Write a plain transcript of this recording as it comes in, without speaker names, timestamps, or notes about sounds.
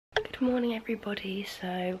Good morning everybody.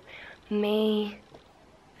 So me,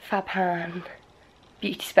 Fabhan,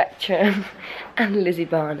 Beauty Spectrum and Lizzie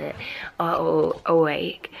Barnett are all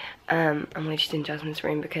awake, and we're just in Jasmine's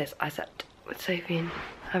room because I slept with Sophie in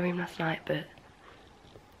her room last night, but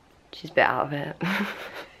she's a bit out of it.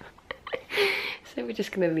 So we're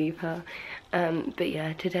just gonna leave her. But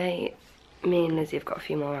yeah, today me and Lizzie have got a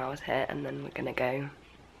few more hours here and then we're gonna go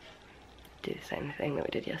do the same thing that we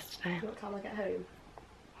did yesterday. What time I get home?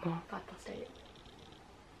 What? 8:05.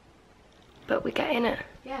 But we're getting it.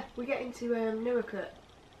 Yeah, we get into Newark at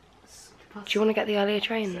Do you want to get the earlier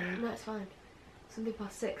train then? No, it's fine. Something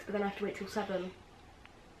past 6, but then I have to wait till 7.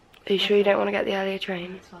 Are you sure you don't want to get the earlier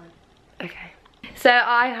train? It's fine. Okay. So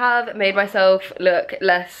I have made myself look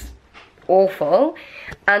less awful,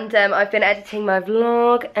 and I've been editing my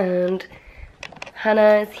vlog, and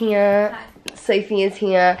Hannah is here, Sophie is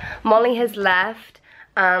here, Molly has left,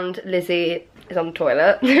 and Lizzie is on the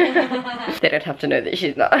toilet. They don't have to know that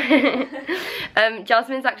she's not.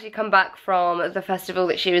 Jasmine's actually come back from the festival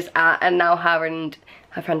that she was at, and now her and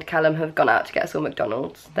her friend Callum have gone out to get us all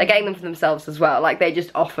McDonald's. They're getting them for themselves as well. Like, they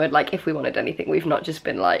just offered, like, if we wanted anything. We've not just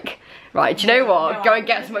been like, right, do you know what? Go and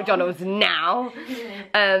get some McDonald's now.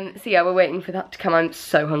 So yeah, we're waiting for that to come. I'm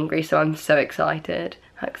so hungry, so I'm so excited.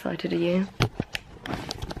 How excited are you?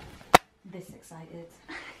 This excited.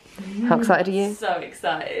 How excited are you? So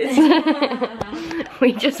excited.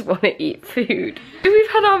 We just want to eat food. We've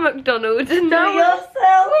had our McDonald's and now we're all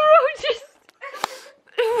just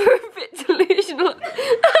we're a bit delusional. We've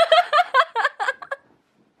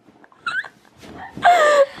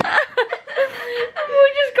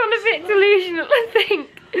just gone a bit delusional, I think.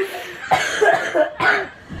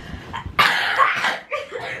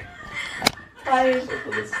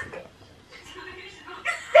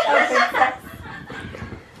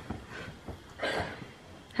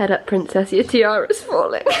 Head up, princess, your tiara's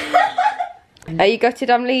falling. Are you gutted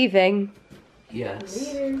I'm leaving?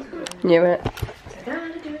 Yes. Knew it.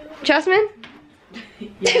 Jasmine?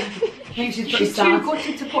 Yeah. She's too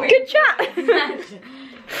gutted to put Good chat.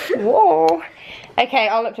 Whoa. Okay,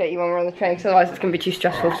 I'll update you when we're on the train, because otherwise it's going to be too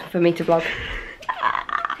stressful for me to vlog.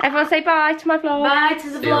 Everyone say bye to my vlog. Bye to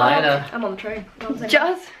the See you vlog. later. I'm on the train.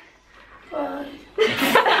 Jazz. Bye.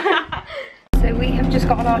 So we have just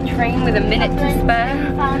got on our train with a minute to spare.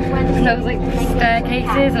 And there was like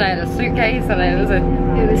staircases, and I had a suitcase, and it was a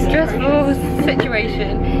stressful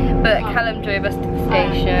situation. But Callum drove us to the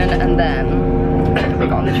station, and then we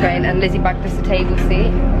got on the train, and Lizzie bagged us a table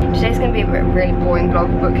seat. Today's going to be a really boring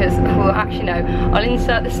vlog because, well, actually no, I'll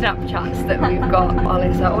insert the Snapchats that we've got. I'll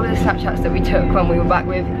insert all of the Snapchats that we took when we were back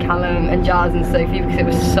with Callum and Jazz and Sophie, because it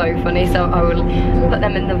was so funny. So I will put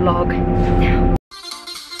them in the vlog now.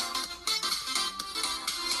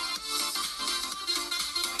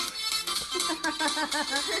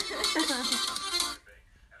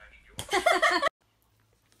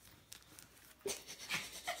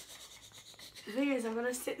 The thing is, I'm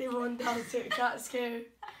gonna sit the one down so it can't scare the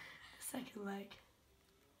second leg.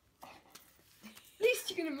 At least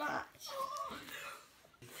you're gonna match.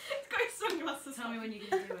 It's got his sunglasses. Tell me when you're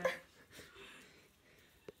gonna do it.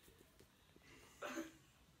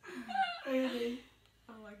 Really?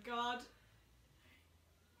 Oh my god.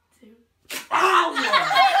 2. Ow!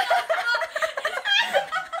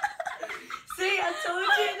 See, I told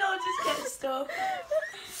you not just get stuff.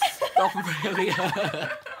 Stop really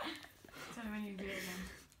hurt. Tell me when you do it again.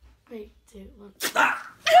 3, 2, 1.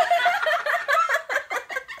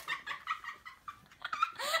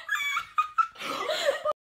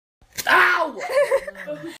 Ow!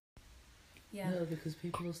 Yeah. No, because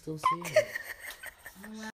people will still see it.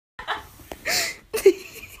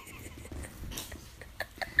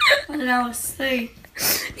 And now see.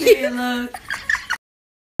 Here, look.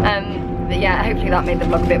 But yeah, hopefully that made the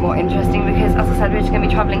vlog a bit more interesting, because as I said, we're just going to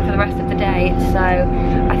be travelling for the rest of the day. So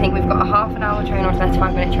I think we've got a half an hour train or a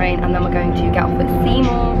 35-minute train, and then we're going to get off at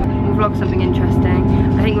Seymour. We'll vlog something interesting.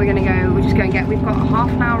 I think we're going to go, we're just going to get, we've got a half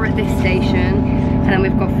an hour at this station, and then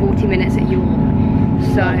we've got 40 minutes at York.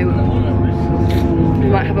 So we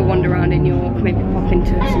might have a wander around in York, maybe pop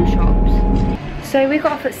into some shops. So we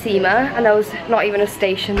got off at Seymour, and there was not even a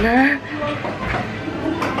station there.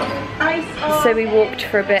 So we walked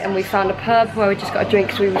for a bit and we found a pub where we just got a drink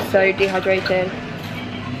because we were so dehydrated.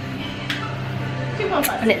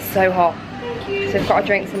 And it's so hot. So we've got our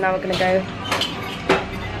drinks and now we're gonna go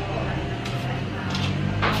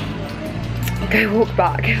walk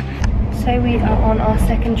back. So we are on our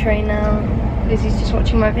second train now. Lizzie's just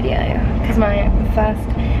watching my video because my first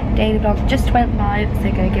daily vlog just went live,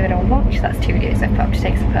 so go give it a watch. That's 2 videos I've put up to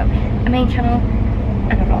take some up. A main channel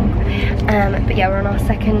and a vlog. But yeah, we're on our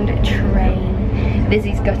second train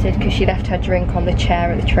Lizzie's gutted because she left her drink on the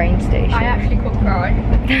chair at the train station. I actually could cry.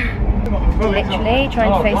 Literally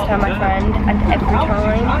trying to FaceTime my friend, and every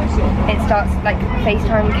time it starts like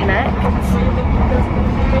FaceTime connect,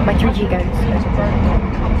 my 3G goes.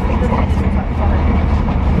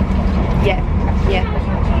 Yeah.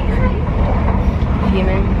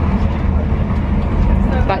 Fuming.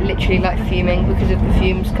 Like literally like fuming because of the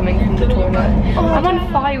fumes coming from the toilet. I'm on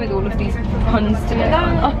fire with all of these puns today.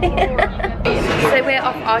 So we're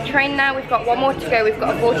off our train now. We've got one more to go. We've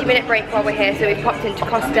got a 40-minute break while we're here. So we've popped into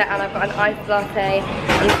Costa and I've got an iced latte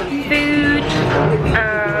and some food.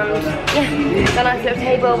 And yeah, got a nice little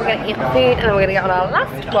table. We're gonna eat our food and then we're gonna get on our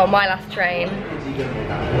last, well, my last train.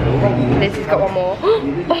 Lizzie's got one more.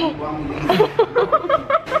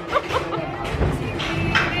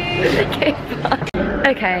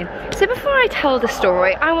 Okay, so before I tell the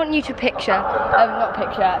story, I want you to just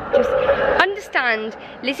understand.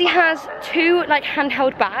 Lizzie has two like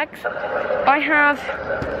handheld bags. I have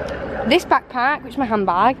this backpack, which is my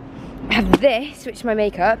handbag. I have this, which is my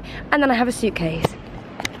makeup, and then I have a suitcase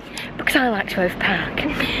because I like to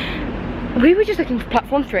overpack. We were just looking for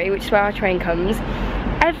platform 3, which is where our train comes.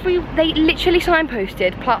 They literally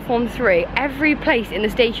signposted platform 3 every place in the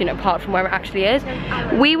station apart from where it actually is.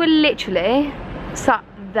 We were literally sat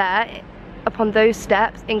there upon those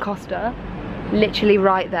steps in Costa, literally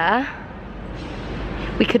right there.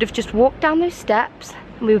 We could have just walked down those steps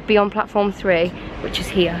and we would be on platform 3, which is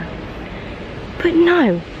here. But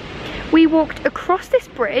no, we walked across this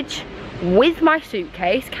bridge with my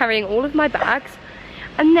suitcase carrying all of my bags,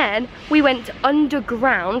 and then we went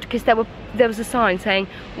underground because there was a sign saying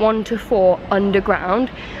 1 to 4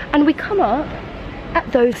 underground, and we come up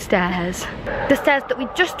at those stairs, the stairs that we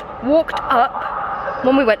just walked up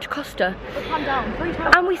when we went to Costa,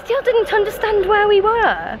 and we still didn't understand where we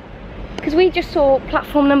were because we just saw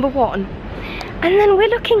platform number 1, and then we're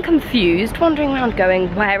looking confused, wandering around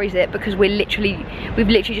going, where is it? Because we've literally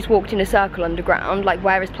just walked in a circle underground, like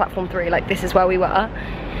where is platform 3? Like this is where we were.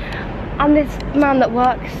 And this man that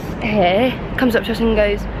works here comes up to us and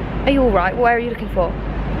goes, are you alright? Where are you looking for?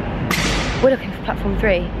 We're looking for platform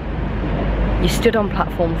 3. You stood on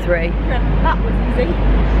platform 3. That was easy.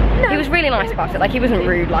 No. He was really nice about it, like he wasn't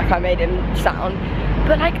rude like I made him sound.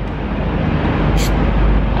 But like, I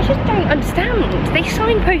just don't understand. They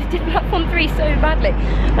signposted platform 3 so badly.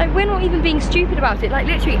 Like we're not even being stupid about it. Like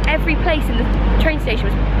literally every place in the train station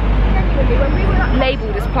was When we were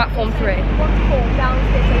labelled as platform 3. 1 to 4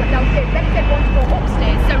 downstairs, so we went downstairs. Then it said 1 to 4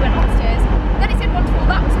 upstairs, so we went upstairs. Then it said 1 to 4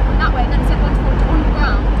 that was that way, and then it said 1 to 4 to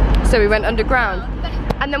underground. So we went underground.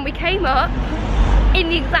 And then we came up in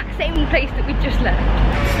the exact same place that we just left.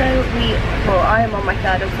 So I am on my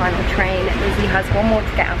 3rd and final train. Lizzie has one more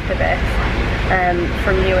to get after this,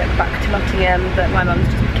 from Newark back to Nottingham, but my mum's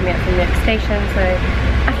just picking me up from Newark station. So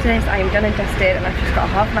after this I am done and dusted, and I've just got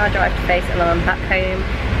a half-an-hour drive to face, and then I'm back home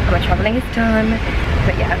and my travelling is done.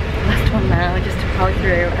 But yeah, last one now, just to power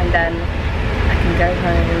through, and then I can go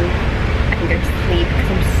home, I can go to sleep because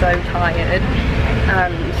I'm so tired,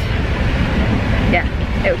 and yeah,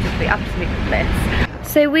 it would just be absolute bliss.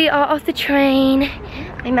 So we are off the train,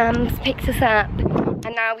 my mum's picked us up,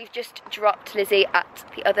 and now we've just dropped Lizzie at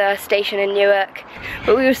the other station in Newark.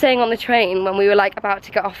 But we were saying on the train when we were like about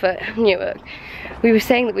to get off at Newark, we were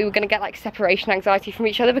saying that we were going to get like separation anxiety from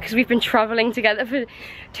each other because we've been travelling together for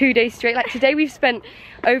 2 days straight. Like today we've spent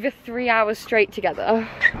over 3 hours straight together.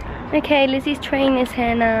 Okay, Lizzie's train is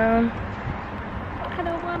here now. I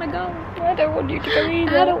don't want to go. I don't want you to go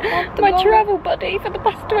either. I don't want to my go. travel buddy for the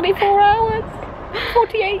past 24 hours.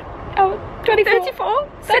 48 hours. 24.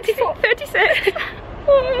 34. 34. 36.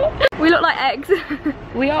 We look like eggs.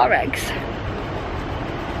 We are eggs.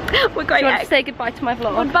 We're great Do you want eggs. to say goodbye to my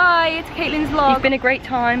vlog? Goodbye to Caitlin's vlog. You've been a great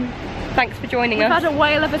time. Thanks for joining We've us. had a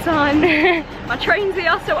whale of a time. My train's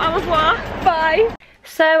here, so au revoir. Bye.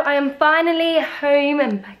 So I am finally home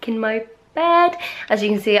and back in my bed. As you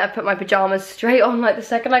can see, I put my pajamas straight on like the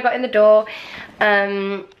second I got in the door.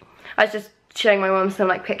 I was just showing my mum some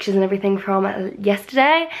like pictures and everything from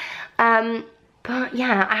yesterday. But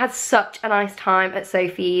yeah, I had such a nice time at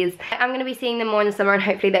Sophie's. I'm going to be seeing them more in the summer, and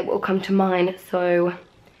hopefully they will come to mine. So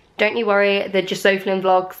don't you worry, the Josephine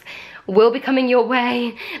vlogs will be coming your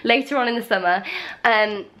way later on in the summer.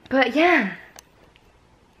 But yeah,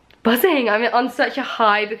 buzzing. I'm on such a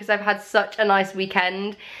high because I've had such a nice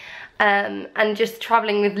weekend. And just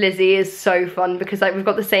traveling with Lizzie is so fun because like we've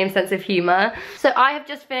got the same sense of humor. So I have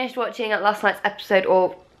just finished watching last night's episode,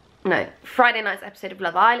 or no, Friday night's episode of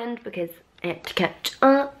Love Island because I had to catch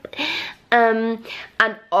up. And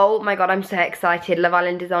oh my god, I'm so excited. Love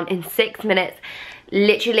Island is on in 6 minutes.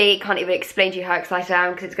 Literally can't even explain to you how excited I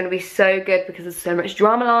am because it's going to be so good because there's so much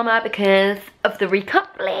drama llama because of the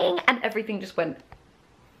recoupling and everything just went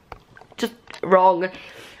just wrong.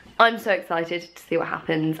 I'm so excited to see what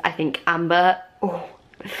happens. I think Amber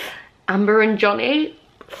and Johnny,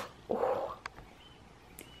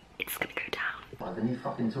 it's gonna go down. Like the new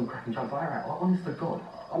fucking tool cracking jump fire out. Honest to God,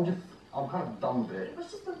 I'm kind of done with it. It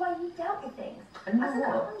was just the way you dealt with things. And you I know said that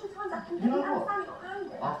what? 100 times. I You completely know what? understand your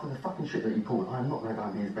anger. After the fucking shit that you pulled, I'm not going to go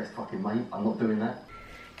and be his best fucking mate. I'm not doing that.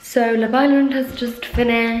 So Love Island has just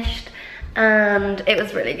finished and it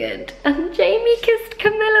was really good. And Jamie kissed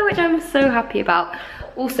Camilla, which I'm so happy about.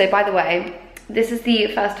 Also, by the way, this is the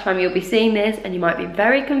first time you'll be seeing this and you might be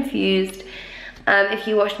very confused. If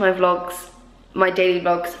you watched my vlogs, my daily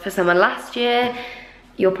vlogs for summer last year,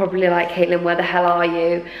 you're probably like, Caitlin, where the hell are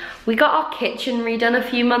you? We got our kitchen redone a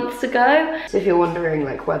few months ago. So if you're wondering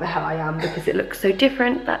like where the hell I am because it looks so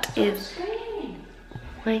different, that is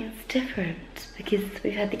why it's different, because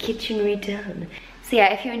we've had the kitchen redone. So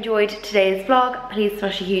yeah, if you enjoyed today's vlog, please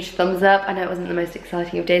smash a huge thumbs up. I know it wasn't the most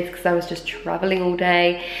exciting of days because I was just traveling all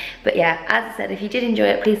day. But yeah, as I said, if you did enjoy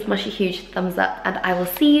it, please smash a huge thumbs up and I will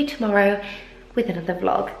see you tomorrow with another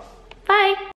vlog. Bye.